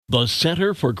The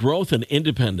Center for Growth and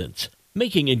Independence,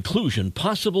 making inclusion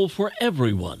possible for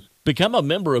everyone. Become a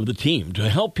member of the team to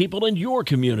help people in your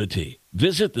community.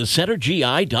 Visit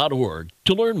thecentergi.org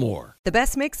to learn more. The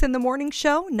best mix in the morning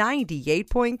show,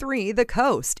 98.3 The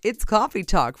Coast. It's Coffee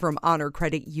Talk from Honor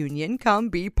Credit Union. Come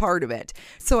be part of it.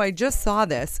 So I just saw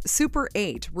this. Super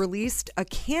 8 released a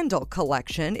candle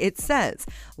collection. It says,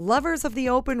 lovers of the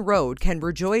open road can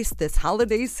rejoice this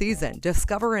holiday season.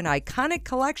 Discover an iconic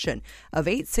collection of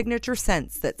 8 signature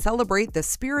scents that celebrate the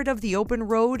spirit of the open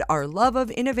road, our love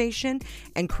of innovation,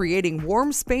 and creating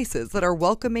warm spaces that are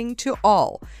welcoming to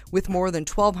all. With more than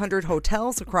 1,200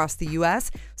 hotels across the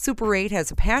U.S., Super 8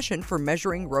 has a passion for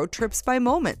measuring road trips by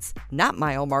moments, not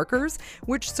mile markers,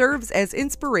 which serves as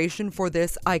inspiration for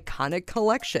this iconic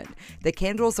collection. The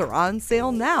candles are on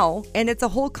sale now, and it's a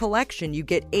whole collection. You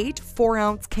get 8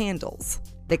 4-ounce candles.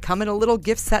 They come in a little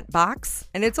gift set box,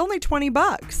 and it's only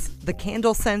 $20. The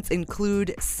candle scents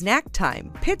include Snack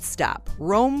Time, Pit Stop,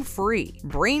 Roam Free,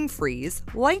 Brain Freeze,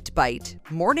 Light Bite,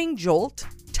 Morning Jolt,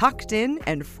 Tucked In,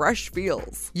 and Fresh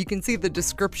Feels. You can see the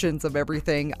descriptions of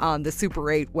everything on the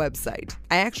Super 8 website.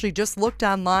 I actually just looked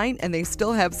online and they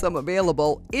still have some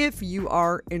available if you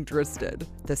are interested.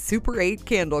 The Super 8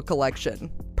 Candle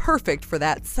Collection. Perfect for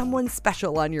that someone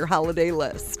special on your holiday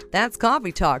list. That's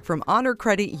Coffee Talk from Honor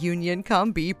Credit Union.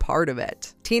 Come be part of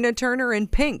it. Tina Turner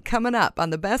and Pink coming up on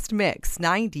the best mix,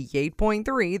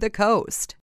 98.3 The Coast.